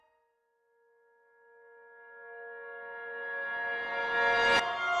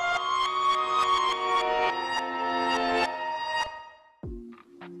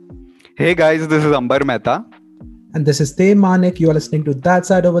Hey guys, this is Ambar Mehta. And this is Tay Manik. You are listening to That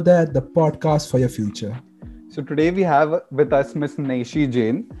Side Over There, the podcast for your future. So today we have with us Miss Naishi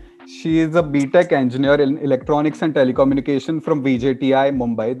Jain. She is a BTech engineer in electronics and telecommunication from VJTI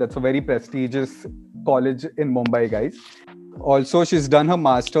Mumbai. That's a very prestigious college in Mumbai, guys. Also, she's done her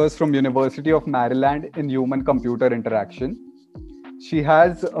masters from University of Maryland in human computer interaction. She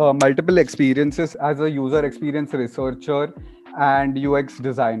has multiple experiences as a user experience researcher and UX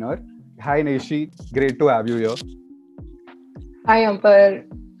designer. Hi Naishi, great to have you here. Hi, Ampar.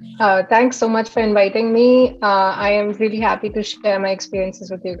 Thanks so much for inviting me. I am really happy to share my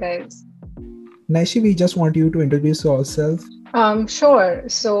experiences with you guys. Naishi, we just want you to introduce yourself. Sure.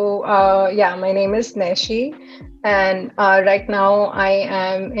 So, my name is Neshi, and right now I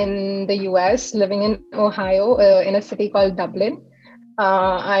am in the US, living in Ohio, in a city called Dublin.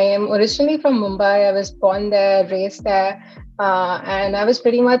 I am originally from Mumbai. I was born there, raised there, and I was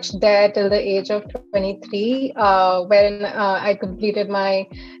pretty much there till the age of 23, wherein I completed my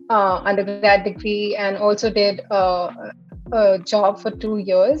undergrad degree and also did a job for 2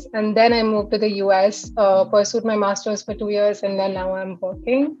 years. And then I moved to the US, pursued my master's for 2 years, and then now I'm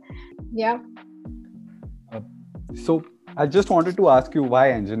working. Yeah. Uh, so I just wanted to ask you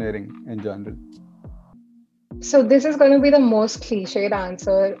why engineering in general. So this is going to be the most cliched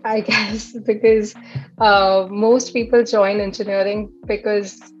answer, I guess, because most people join engineering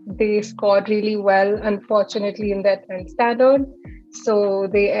because they scored really well, unfortunately, in their 10th standard. So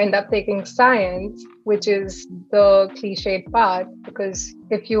they end up taking science, which is the cliched part, because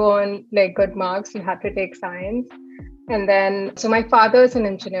if you earn like good marks, you have to take science. And then, so my father is an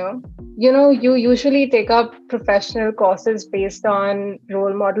engineer. You know, you usually take up professional courses based on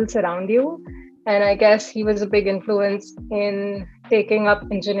role models around you. And I guess he was a big influence in taking up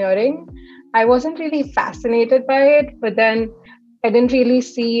engineering. I wasn't really fascinated by it, but then I didn't really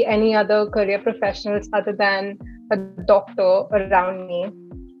see any other career professionals other than a doctor around me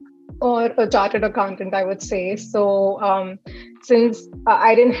or a chartered accountant, I would say. Since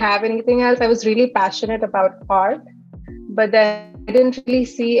I didn't have anything else, I was really passionate about art, but then I didn't really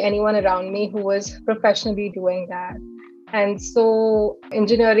see anyone around me who was professionally doing that. And so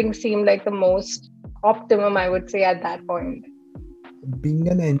engineering seemed like the most optimum, I would say, at that point. Being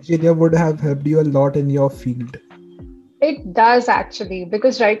an engineer would have helped you a lot in your field. It does actually,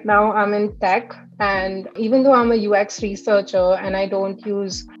 because right now I'm in tech, and even though I'm a UX researcher and I don't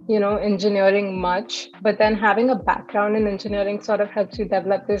use, engineering much, but then having a background in engineering sort of helps you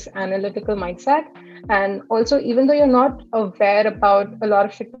develop this analytical mindset. And also, even though you're not aware about a lot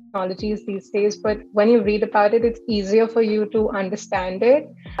of technologies these days, but when you read about it, it's easier for you to understand it.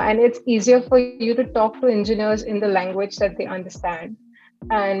 And it's easier for you to talk to engineers in the language that they understand.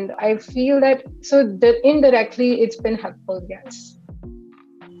 And I feel that indirectly it's been helpful, yes.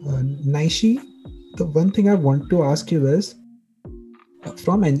 Naishi, the one thing I want to ask you is,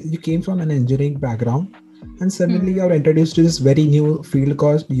 you came from an engineering background, and suddenly you're Mm-hmm. introduced to this very new field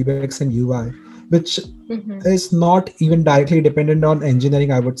called UX and UI, which Mm-hmm. is not even directly dependent on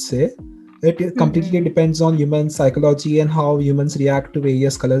engineering, I would say. It completely Mm-hmm. depends on human psychology and how humans react to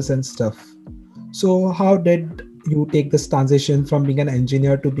various colors and stuff. So, how did you take this transition from being an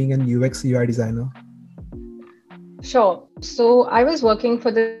engineer to being an UX UI designer? Sure. So I was working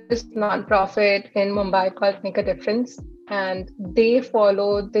for this nonprofit in Mumbai called Make a Difference, and they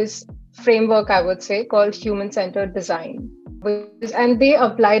follow this framework, I would say, called human-centered design, and they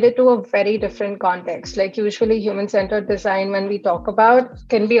applied it to a very different context. Like usually, human-centered design, when we talk about,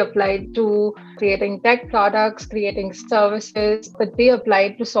 can be applied to creating tech products, creating services, but they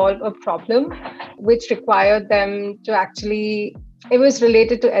applied to solve a problem, which required them to actually. It was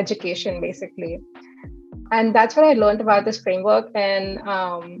related to education, basically, and that's what I learned about this framework. And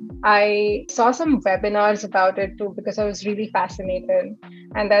I saw some webinars about it too because I was really fascinated.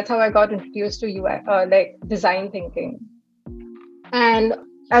 And that's how I got introduced to UI, like design thinking. And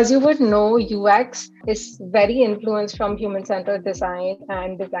as you would know, UX is very influenced from human centered design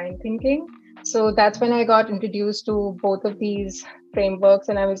and design thinking. So that's when I got introduced to both of these frameworks,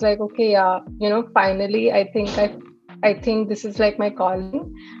 and I was like, okay, finally, I think this is like my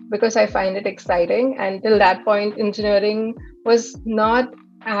calling because I find it exciting. And till that point, engineering was not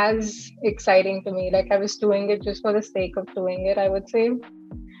as exciting to me. Like I was doing it just for the sake of doing it, I would say.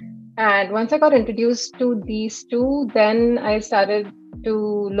 And once I got introduced to these two, then I started to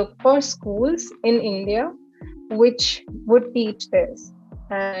look for schools in India which would teach this.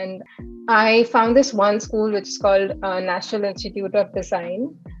 And I found this one school which is called National Institute of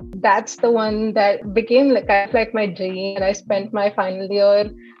Design. that's the one that became like kind of like my dream. And I spent my final year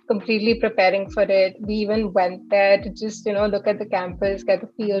completely preparing for it. We even went there to just, look at the campus, get the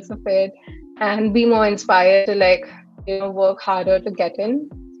feels of it, and be more inspired to like, work harder to get in.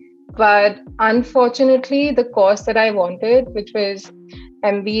 But unfortunately, the course that I wanted, which was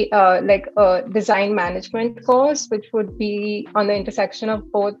like a design management course, which would be on the intersection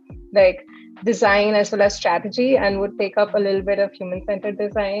of both like design as well as strategy and would take up a little bit of human centered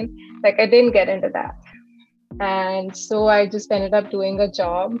design. Like I didn't get into that. And so I just ended up doing a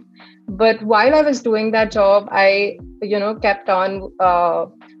job. But while I was doing that job, I, kept on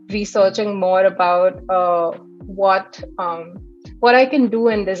researching more about what I can do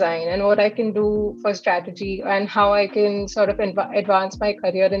in design and what I can do for strategy and how I can sort of advance my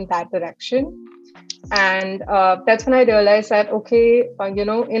career in that direction. And that's when I realized that, okay,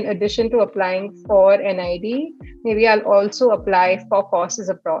 in addition to applying for NID, maybe I'll also apply for courses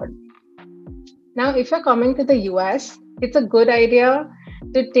abroad. Now, if you're coming to the US, it's a good idea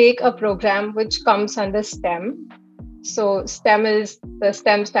to take a program which comes under STEM. So STEM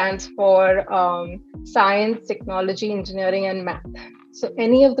stands for science, technology, engineering, and math. So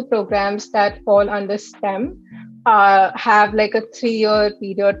any of the programs that fall under STEM have like a 3-year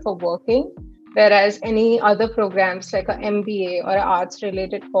period for working, whereas any other programs like an MBA or an arts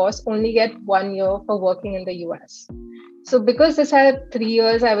related course only get 1 year for working in the US. So because this had 3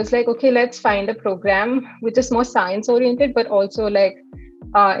 years, I was like, okay, let's find a program which is more science oriented, but also like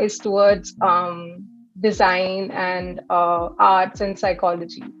is towards design and arts and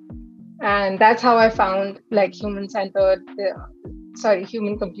psychology. And that's how I found like human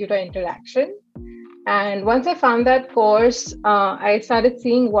computer interaction. And once I found that course, I started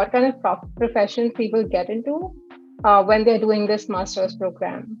seeing what kind of professions people get into when they're doing this master's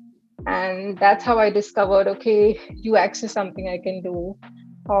program. And that's how I discovered, okay, UX is something I can do.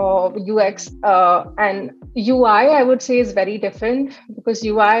 UX and UI, I would say, is very different because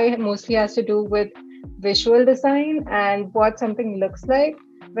UI mostly has to do with visual design and what something looks like,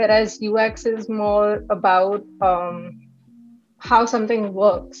 whereas UX is more about how something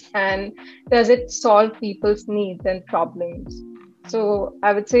works and does it solve people's needs and problems. So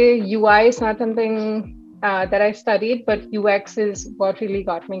I would say UI is not something that I studied, but UX is what really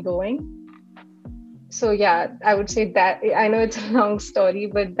got me going. So yeah, I would say that I know it's a long story,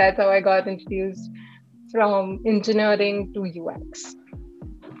 but that's how I got introduced from engineering to UX.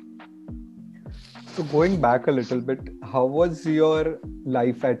 So going back a little bit, how was your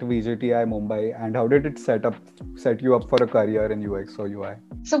life at VJTI Mumbai and how did it set you up for a career in UX or UI?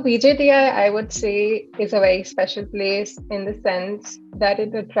 So VJTI, I would say, is a very special place in the sense that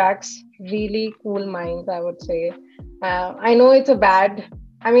it attracts really cool minds, I would say. I know it's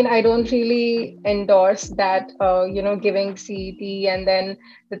I don't really endorse that, giving CET and then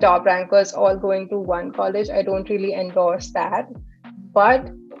the top rankers all going to one college. I don't really endorse that. But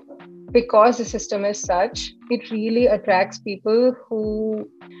because the system is such, it really attracts people who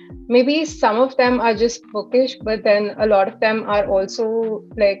maybe some of them are just bookish, but then a lot of them are also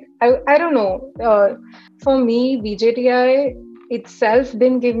like, I don't know. For me, VJTI itself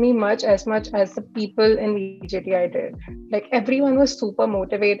didn't give me much as the people in VJTI did. Like everyone was super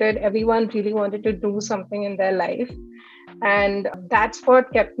motivated. Everyone really wanted to do something in their life. And that's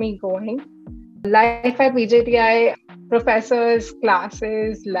what kept me going. Life at VJTI, professors,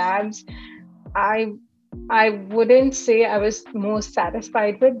 classes, labs, I wouldn't say I was most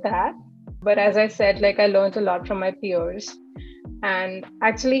satisfied with that. But as I said, like I learned a lot from my peers. And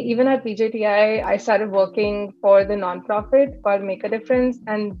actually, even at VJTI, I started working for the nonprofit called Make a Difference.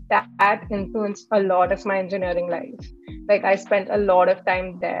 And that influenced a lot of my engineering life. Like I spent a lot of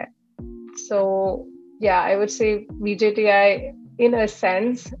time there. So yeah, I would say VJTI, in a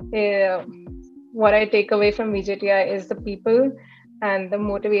sense, what I take away from VJTI is the people and the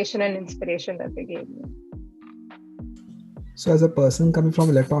motivation and inspiration that they gave me. So as a person coming from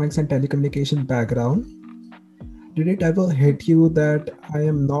electronics and telecommunication background, did it ever hit you that I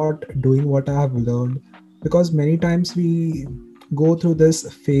am not doing what I have learned? Because many times we go through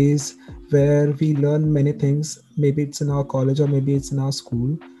this phase where we learn many things, maybe it's in our college or maybe it's in our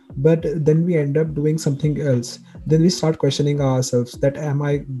school, but then we end up doing something else. Then we start questioning ourselves that am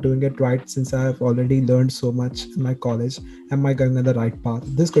I doing it right since I have already learned so much in my college? Am I going on the right path?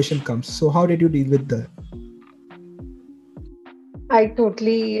 This question comes. So how did you deal with that? I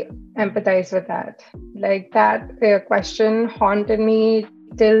totally empathize with that. Like that question haunted me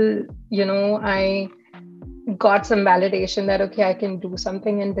till, I got some validation that, okay, I can do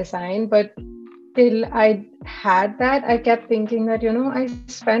something in design. But till I had that, I kept thinking that, I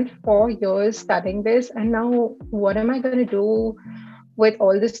spent 4 years studying this and now what am I going to do with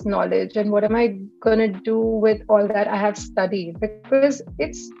all this knowledge, and what am I going to do with all that I have studied? Because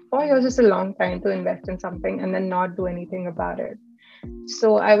it's 4 years is a long time to invest in something and then not do anything about it.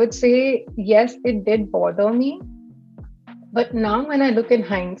 So I would say, yes, it did bother me. But now, when I look in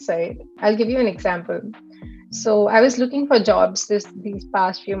hindsight, I'll give you an example. So I was looking for jobs these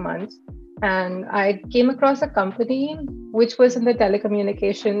past few months, and I came across a company which was in the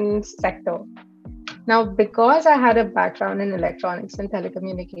telecommunications sector. Now, because I had a background in electronics and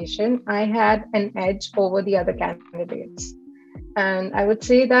telecommunication, I had an edge over the other candidates. And I would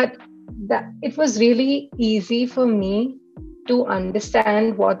say that it was really easy for me to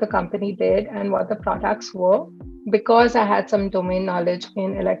understand what the company did and what the products were, because I had some domain knowledge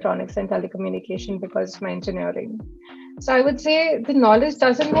in electronics and telecommunication because of my engineering. So I would say the knowledge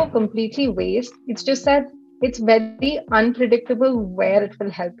doesn't go completely waste. It's just that it's very unpredictable where it will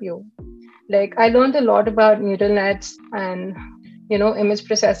help you. Like, I learned a lot about neural nets and image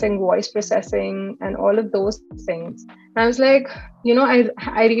processing, voice processing, and all of those things. And I was like,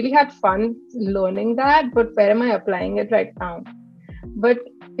 I really had fun learning that, but where am I applying it right now? But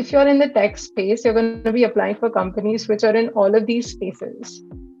if you're in the tech space, you're going to be applying for companies which are in all of these spaces.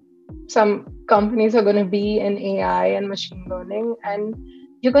 Some companies are going to be in AI and machine learning, and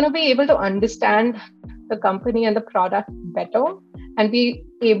you're going to be able to understand the company and the product better and be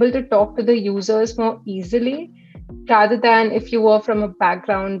able to talk to the users more easily, rather than if you were from a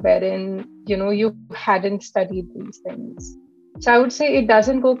background wherein you hadn't studied these things. So I would say it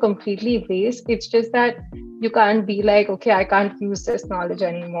doesn't go completely waste. It's just that you can't be like, okay, I can't use this knowledge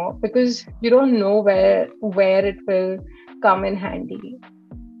anymore, because you don't know where it will come in handy.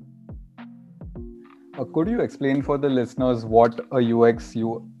 Could you explain for the listeners what a UX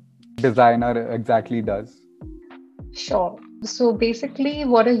designer exactly does? Sure. So basically,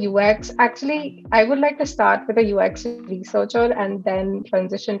 what a UX, actually, I would like to start with a UX researcher and then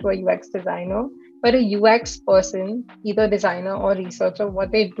transition to a UX designer. But a UX person, either designer or researcher,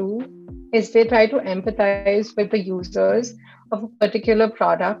 what they do is they try to empathize with the users of a particular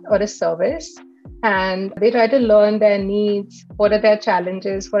product or a service. And they try to learn their needs, what are their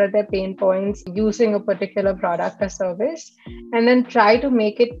challenges, what are their pain points using a particular product or service, and then try to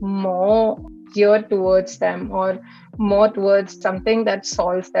make it more geared towards them or more towards something that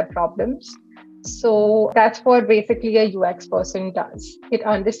solves their problems. So that's what basically a UX person does. It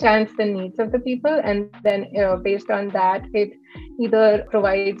understands the needs of the people, and then based on that, it either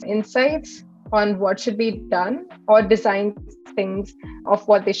provides insights on what should be done or designs things of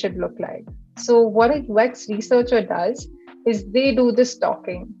what they should look like. So what a UX researcher does is they do this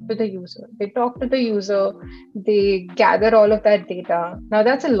talking to the user. They talk to the user, they gather all of that data. Now,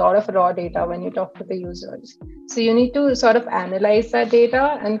 that's a lot of raw data when you talk to the users. So you need to sort of analyze that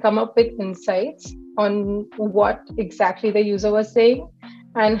data and come up with insights on what exactly the user was saying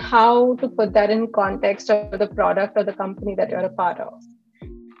and how to put that in context of the product or the company that you're a part of.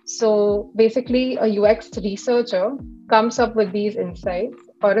 So basically, a UX researcher comes up with these insights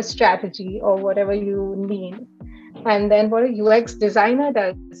or a strategy or whatever you need. And then what a UX designer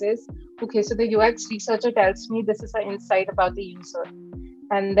does is, okay, so the UX researcher tells me this is an insight about the user.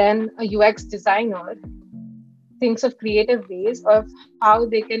 And then a UX designer thinks of creative ways of how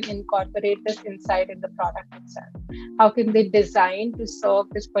they can incorporate this insight in the product itself. How can they design to serve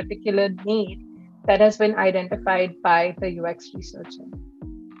this particular need that has been identified by the UX researcher?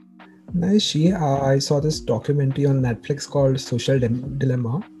 Naishi, I saw this documentary on Netflix called Social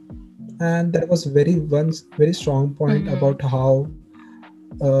Dilemma, and there was one very strong point about how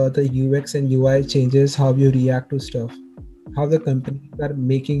the UX and UI changes how you react to stuff, how the companies are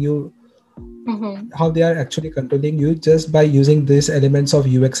making you, how they are actually controlling you just by using these elements of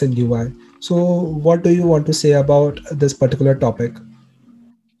UX and UI. So, what do you want to say about this particular topic?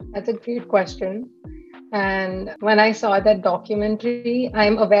 That's a great question. And when I saw that documentary,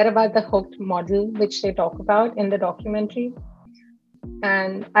 I'm aware about the hooked model, which they talk about in the documentary.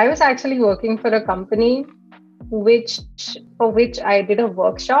 And I was actually working for a company for which I did a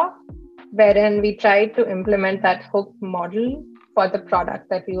workshop wherein we tried to implement that hooked model for the product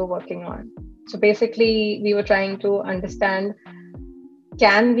that we were working on. So basically, we were trying to understand,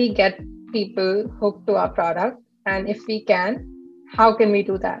 can we get people hooked to our product? And if we can, how can we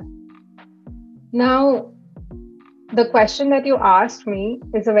do that? Now, the question that you asked me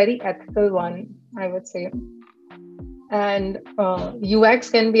is a very ethical one, I would say. And UX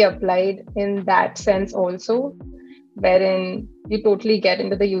can be applied in that sense also, wherein you totally get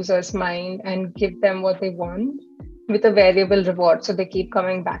into the user's mind and give them what they want with a variable reward. So they keep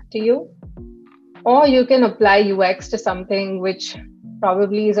coming back to you. Or you can apply UX to something which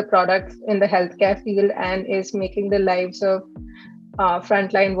probably is a product in the healthcare field and is making the lives of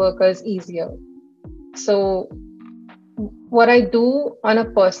frontline workers easier. So what I do on a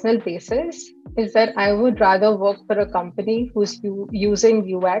personal basis is that I would rather work for a company who's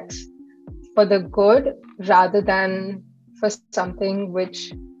using UX for the good rather than for something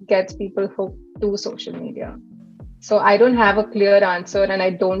which gets people hooked to social media. So I don't have a clear answer, and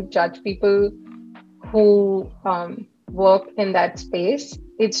I don't judge people who work in that space.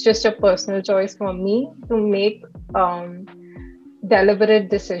 It's just a personal choice for me to make deliberate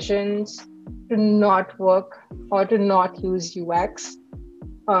decisions to not work or to not use UX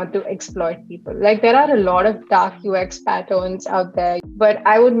to exploit people. Like there are a lot of dark UX patterns out there, but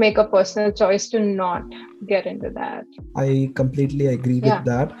I would make a personal choice to not get into that. I completely agree Yeah. with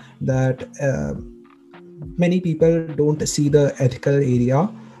that. Many people don't see the ethical area,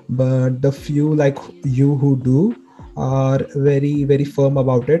 but the few like you who do are very very firm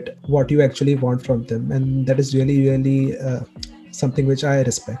about it. What you actually want from them, and that is really something which I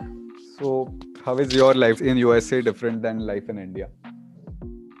respect. So, how is your life in USA different than life in India?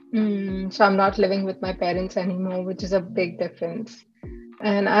 So I'm not living with my parents anymore, which is a big difference.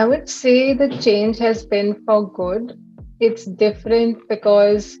 And I would say the change has been for good. It's different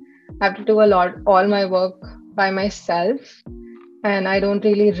because I have to do all my work by myself. And I don't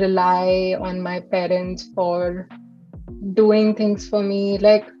really rely on my parents for doing things for me.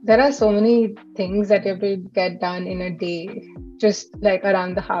 Like there are so many things that you have to get done in a day, just like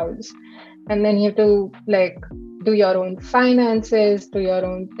around the house. And then you have to like do your own finances, do your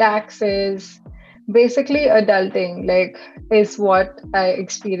own taxes. Basically, adulting like is what I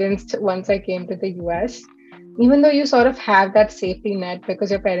experienced once I came to the US. Even though you sort of have that safety net because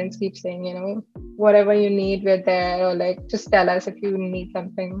your parents keep saying, whatever you need, we're there, or like just tell us if you need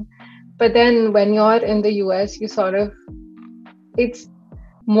something. But then when you're in the US, you sort of, it's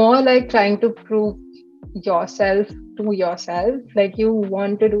more like trying to prove yourself to yourself. Like you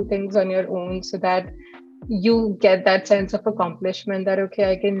want to do things on your own so that you get that sense of accomplishment that,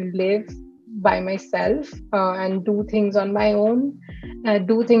 okay, I can live by myself and do things on my own,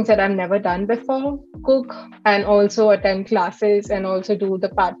 do things that I've never done before, cook and also attend classes and also do the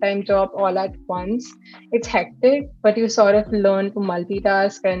part-time job all at once. It's hectic, but you sort of learn to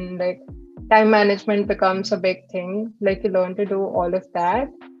multitask, and like time management becomes a big thing. Like you learn to do all of that.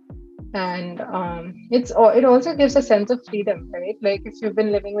 And it also gives a sense of freedom, right? Like if you've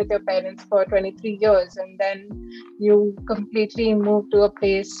been living with your parents for 23 years and then you completely move to a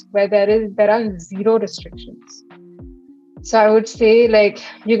place where there are zero restrictions. So I would say like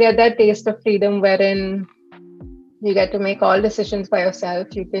you get that taste of freedom wherein you get to make all decisions by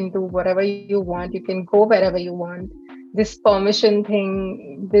yourself. You can do whatever you want, you can go wherever you want. This permission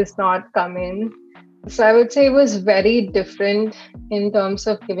thing does not come in. So I would say it was very different in terms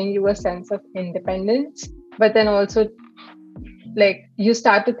of giving you a sense of independence, but then also like you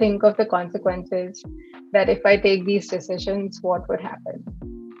start to think of the consequences, that if I take these decisions, what would happen?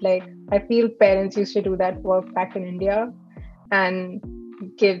 Like I feel parents used to do that work back in India and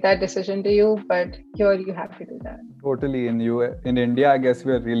give that decision to you, but here you have to do that. Totally. In India, I guess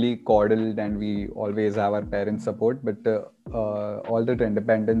we're really coddled and we always have our parents' support. But all that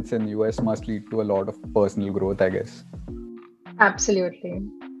independence in US must lead to a lot of personal growth, I guess. Absolutely.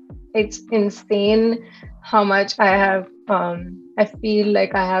 It's insane how much I feel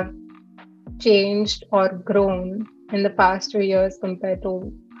like I have changed or grown in the past 2 years compared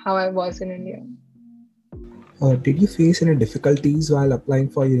to how I was in India. Did you face any difficulties while applying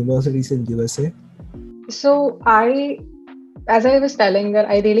for universities in USA? So as I was telling, that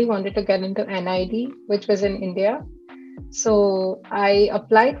I really wanted to get into NID, which was in India. So I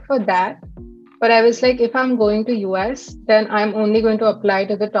applied for that. But I was like, if I'm going to US, then I'm only going to apply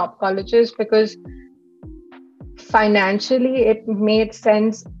to the top colleges, because financially it made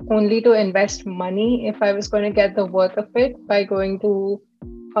sense only to invest money if I was going to get the worth of it by going to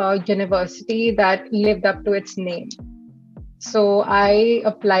a university that lived up to its name. So I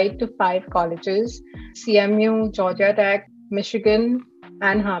applied to 5 colleges: CMU, Georgia Tech, Michigan,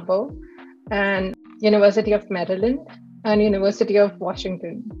 Ann Arbor, and University of Maryland, and University of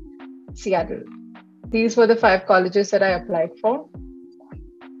Washington, Seattle. These were the 5 colleges that I applied for.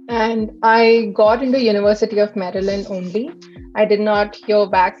 And I got into University of Maryland only. I did not hear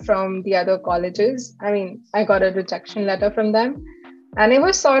back from the other colleges. I mean, I got a rejection letter from them. And it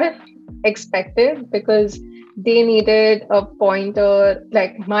was sort of expected because they needed a pointer,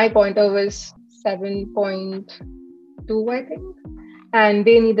 like my pointer was 7.2, I think. And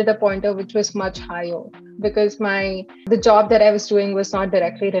they needed a pointer which was much higher, because the job that I was doing was not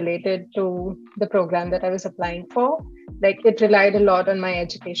directly related to the program that I was applying for. Like it relied a lot on my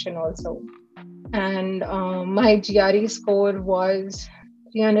education also. and my GRE score was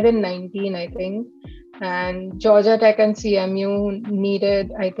 319, I think. And Georgia Tech and CMU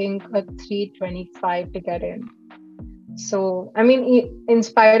needed, I think, a 325 to get in. So, I mean, in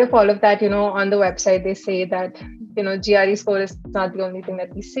spite of all of that, on the website, they say that, GRE score is not the only thing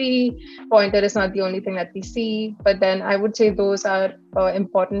that we see, pointer is not the only thing that we see. But then I would say those are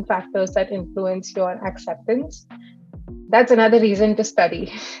important factors that influence your acceptance. That's another reason to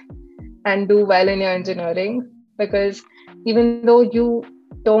study and do well in your engineering, because even though you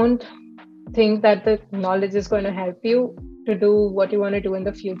don't think that the knowledge is going to help you to do what you want to do in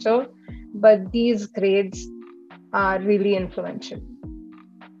the future, but these grades are really influential.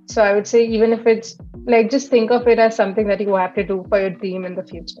 So I would say, even if it's like, just think of it as something that you have to do for your dream in the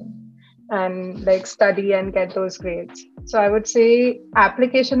future, and like study and get those grades. So I would say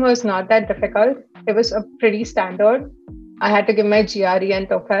application was not that difficult. It was a pretty standard. I had to give my GRE and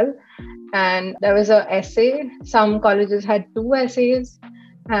TOEFL, and there was a essay. Some colleges had 2 essays,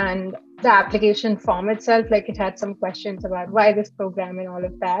 and the application form itself, like, it had some questions about why this program and all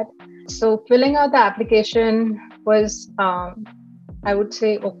of that. So filling out the application was, I would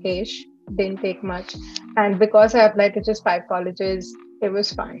say, okayish. Didn't take much, and because I applied to just 5 colleges, it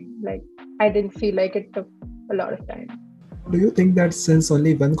was fine. Like, I didn't feel like it took a lot of time. Do you think that since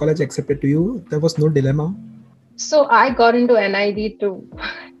only one college accepted to you, there was no dilemma? So I got into NID too.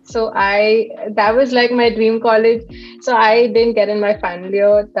 So that was like my dream college. So I didn't get in my final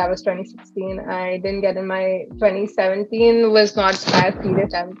year. That was 2016. I didn't get in my 2017 was not as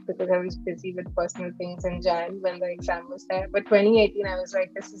serious because I was busy with personal things in Jan when the exam was there. But 2018, I was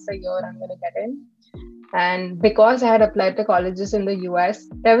like, this is the year I'm going to get in. And because I had applied to colleges in the US,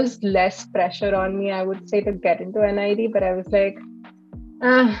 there was less pressure on me, I would say, to get into NID. But I was like,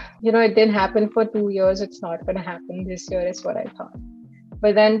 it didn't happen for 2 years. It's not going to happen this year, is what I thought.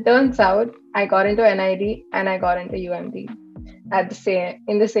 But then turns out I got into NID and I got into UMD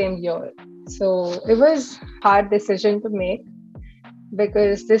in the same year. So it was a hard decision to make,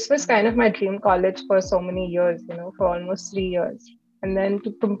 because this was kind of my dream college for so many years, for almost 3 years. And then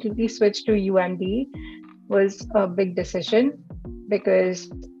to completely switch to UMD was a big decision, because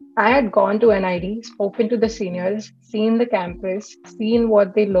I had gone to NID, spoken to the seniors, seen the campus, seen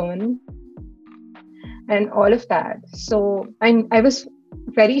what they learn, and all of that. So I was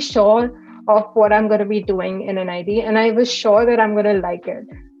very sure of what I'm going to be doing in NID, and I was sure that I'm going to like it.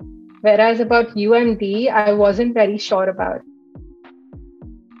 Whereas about UMD, I wasn't very sure about.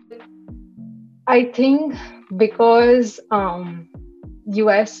 I think because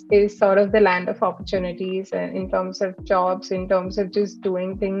US is sort of the land of opportunities, in terms of jobs, in terms of just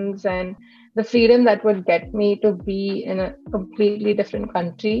doing things, and the freedom that would get me to be in a completely different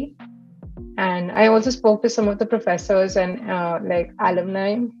country. And I also spoke to some of the professors and like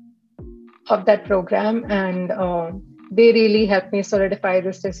alumni of that program, and they really helped me solidify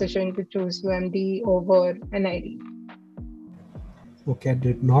this decision to choose UMD over NID. Okay, I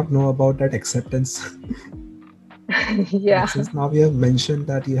did not know about that acceptance. Yeah. Since now you have mentioned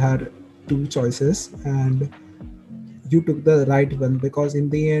that you had 2 choices and you took the right one, because in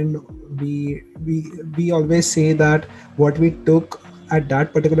the end we always say that what we took at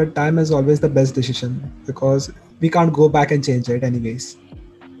that particular time is always the best decision, because we can't go back and change it anyways.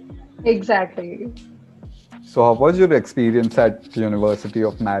 Exactly. So how was your experience at University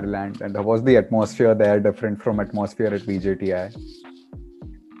of Maryland, and how was the atmosphere there different from atmosphere at VJTI?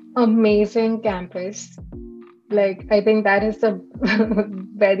 Amazing campus. Like, I think that is the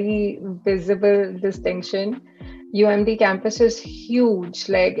very visible distinction. UMD campus is huge.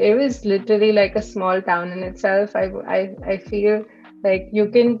 Like, it was literally like a small town in itself. I feel like you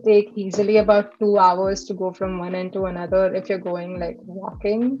can take easily about 2 hours to go from one end to another if you're going like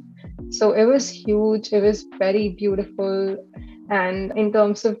walking. So it was huge. It was very beautiful. And in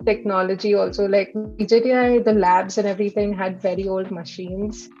terms of technology also, like VJTI, the labs and everything had very old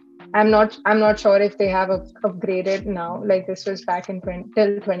machines. I'm not sure if they have upgraded now. Like, this was back in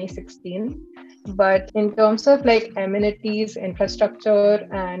till 2016. But in terms of like amenities, infrastructure,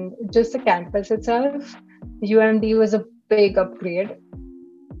 and just the campus itself, UMD was a big upgrade.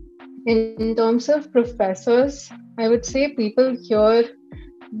 In terms of professors, I would say people here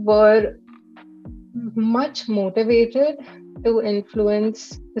were much motivated to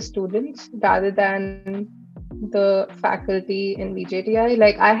influence the students rather than the faculty in VJTI.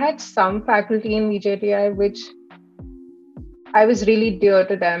 Like, I had some faculty in VJTI which I was really dear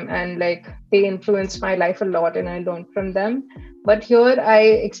to them, and like they influenced my life a lot and I learned from them. But here I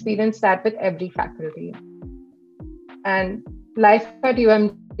experienced that with every faculty. And life at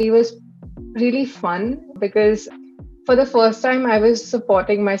UMD was really fun because for the first time, I was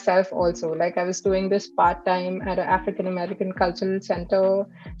supporting myself also. Like I was doing this part time at an African American cultural center.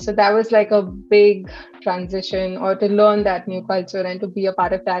 So that was like a big transition, or to learn that new culture and to be a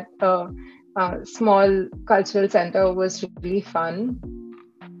part of that small cultural center was really fun.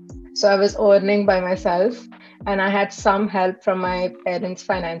 So I was earning by myself, and I had some help from my parents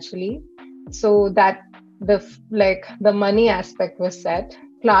financially. So that the money aspect was set,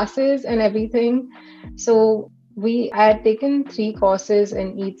 classes and everything. So I had taken 3 courses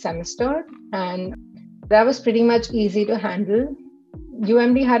in each semester, and that was pretty much easy to handle.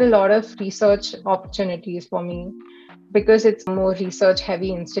 UMD had a lot of research opportunities for me because it's a more research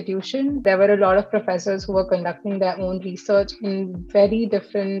heavy institution. There were a lot of professors who were conducting their own research in very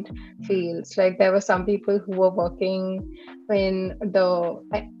different fields. Like there were some people who were working in the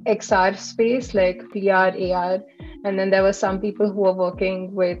XR space, like VR, AR. And then there were some people who were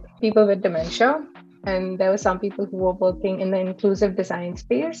working with people with dementia. And there were some people who were working in the inclusive design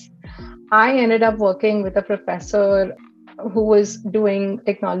space. I ended up working with a professor who was doing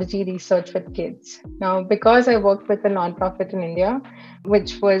technology research with kids. Now, because I worked with a nonprofit in India,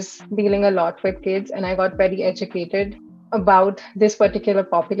 which was dealing a lot with kids, and I got very educated about this particular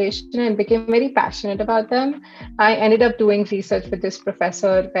population and became very passionate about them, I ended up doing research with this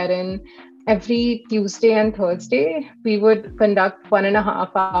professor wherein every Tuesday and Thursday, we would conduct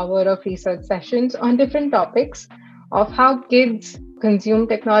 1.5 hour of research sessions on different topics of how kids consume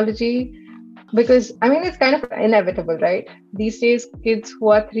technology, because I mean it's kind of inevitable, right? These days kids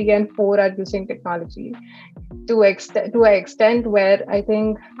who are 3 and 4 are using technology to an extent where I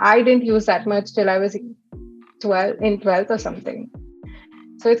think I didn't use that much till I was 12th or something.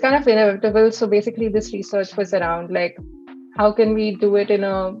 So it's kind of inevitable. So basically this research was around like how can we do it in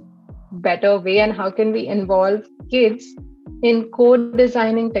a better way, and how can we involve kids in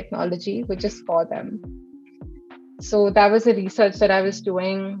co-designing technology which is for them. So that was the research that I was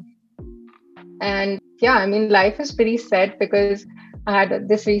doing. And yeah, I mean, life is pretty set because I had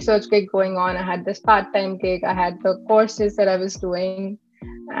this research gig going on. I had this part-time gig. I had the courses that I was doing.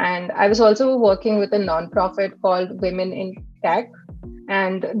 And I was also working with a nonprofit called Women in Tech.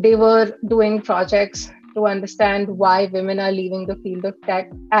 And they were doing projects to understand why women are leaving the field of tech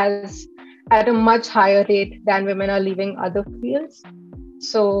as at a much higher rate than women are leaving other fields.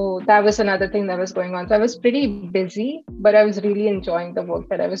 So that was another thing that was going on. So I was pretty busy, but I was really enjoying the work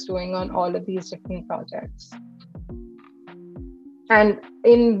that I was doing on all of these different projects. And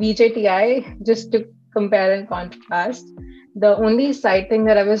in VJTI, just to compare and contrast, the only side thing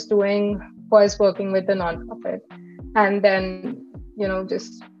that I was doing was working with the nonprofit, and then,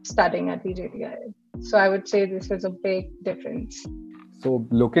 just studying at VJTI. So I would say this was a big difference. So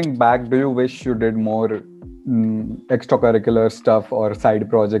looking back, do you wish you did more extracurricular stuff or side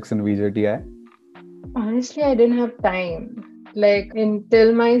projects in VJTI? Honestly, I didn't have time. Like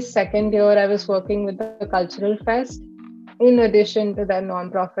until my second year, I was working with the Cultural Fest in addition to that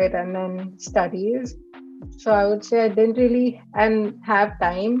nonprofit and then studies. So I would say I didn't really have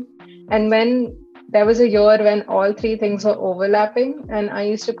time. And when there was a year when all 3 things were overlapping, and I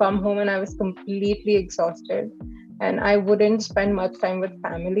used to come home and I was completely exhausted, and I wouldn't spend much time with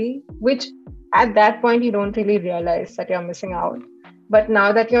family, which at that point you don't really realize that you're missing out. But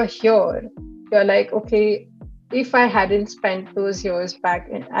now that you're here, you're like, okay, if I hadn't spent those years back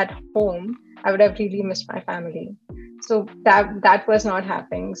at home, I would have really missed my family. So that was not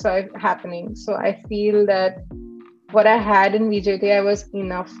happening. So I feel that what I had in VJTI was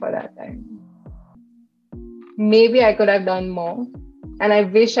enough for that time. Maybe I could have done more, and I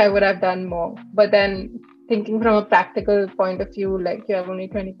wish I would have done more. But then thinking from a practical point of view, like you have only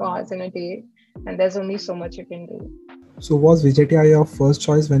 24 hours in a day, and there's only so much you can do. So was VJTI your first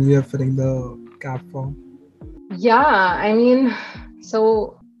choice when you were filling the CAP form? Yeah, I mean,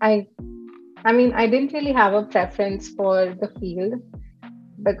 I didn't really have a preference for the field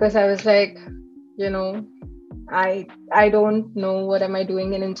because I was like, I don't know what am I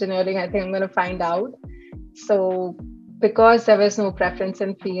doing in engineering. I think I'm going to find out. So because there was no preference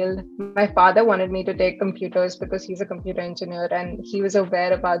in field, my father wanted me to take computers because he's a computer engineer and he was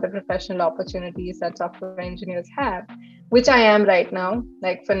aware about the professional opportunities that software engineers have, which I am right now.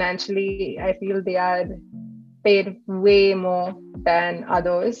 Like financially, I feel they are paid way more than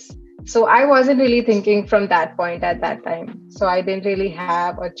others. So I wasn't really thinking from that point at that time. So I didn't really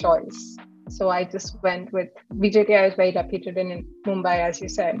have a choice. So I just went with VJTI is very reputed in Mumbai, as you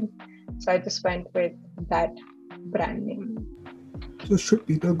said. So I just went with that brand name. So should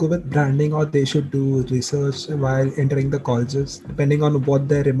people go with branding or they should do research while entering the colleges, depending on what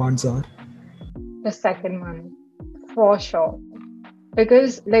their demands are? The second one, for sure.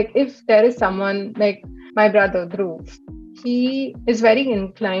 Because like if there is someone like My brother, Dhruv, he is very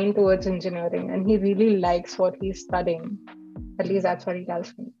inclined towards engineering and he really likes what he's studying. At least that's what he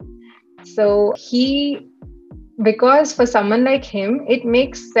tells me. So because for someone like him, it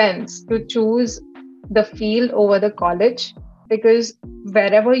makes sense to choose the field over the college because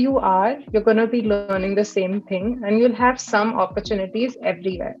wherever you are, you're going to be learning the same thing and you'll have some opportunities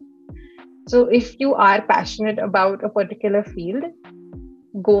everywhere. So if you are passionate about a particular field,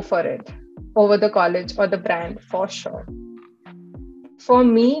 go for it over the college or the brand for sure. For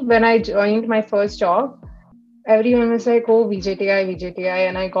me, when I joined my first job, everyone was like, oh, VJTI, VJTI,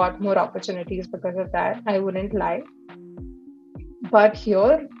 and I got more opportunities because of that. I wouldn't lie. But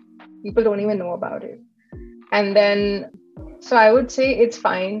here, people don't even know about it. And then, so I would say it's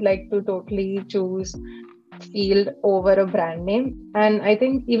fine, like to totally choose field over a brand name. And I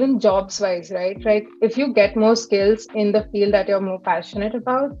think even jobs wise, right? Right. If you get more skills in the field that you're more passionate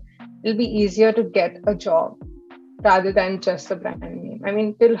about, it'll be easier to get a job rather than just the brand name. I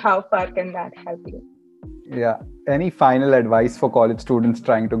mean, till how far can that help you? Yeah. Any final advice for college students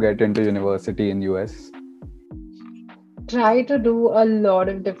trying to get into university in US? Try to do a lot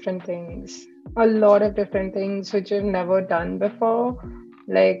of different things which you've never done before.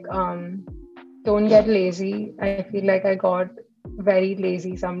 Like, don't get lazy. I feel like I got very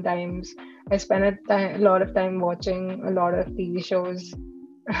lazy sometimes. I spend a lot of time watching a lot of TV shows,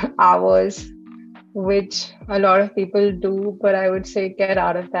 hours, which a lot of people do, but I would say get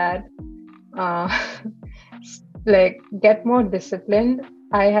out of that. Uh, like get more disciplined.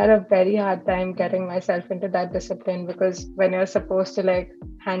 I had a very hard time getting myself into that discipline because when you're supposed to like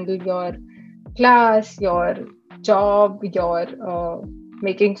handle your class, your job, your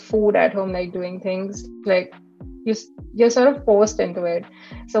making food at home, like doing things, like you you're sort of forced into it.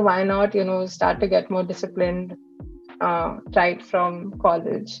 So why not, start to get more disciplined right from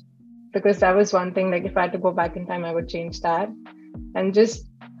college? Because that was one thing. Like if I had to go back in time, I would change that and just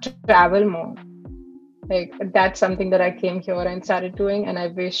travel more. Like that's something that I came here and started doing, and I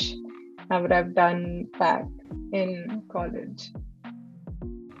wish I would have done back in college.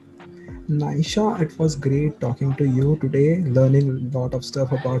 Naisha, it was great talking to you today, learning a lot of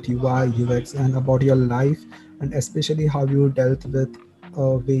stuff about UI, UX, and about your life, and especially how you dealt with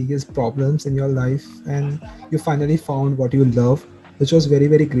various problems in your life, and you finally found what you love, which was very,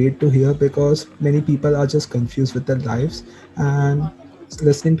 very great to hear because many people are just confused with their lives. And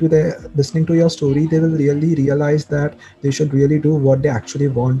listening to your story, they will really realize that they should really do what they actually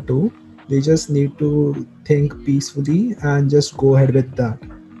want to. They just need to think peacefully and just go ahead with that.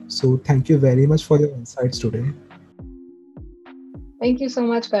 So thank you very much for your insights today. Thank you so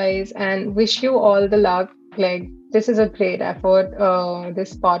much, guys, and wish you all the luck. Like, this is a great effort,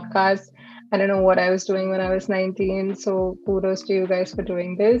 this podcast. I don't know what I was doing when I was 19, so kudos to you guys for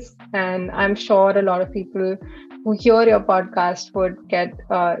doing this. And I'm sure a lot of people who hear your podcast would get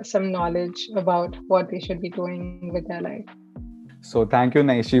some knowledge about what they should be doing with their life. So thank you,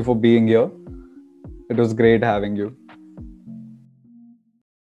 Naishi, for being here. It was great having you.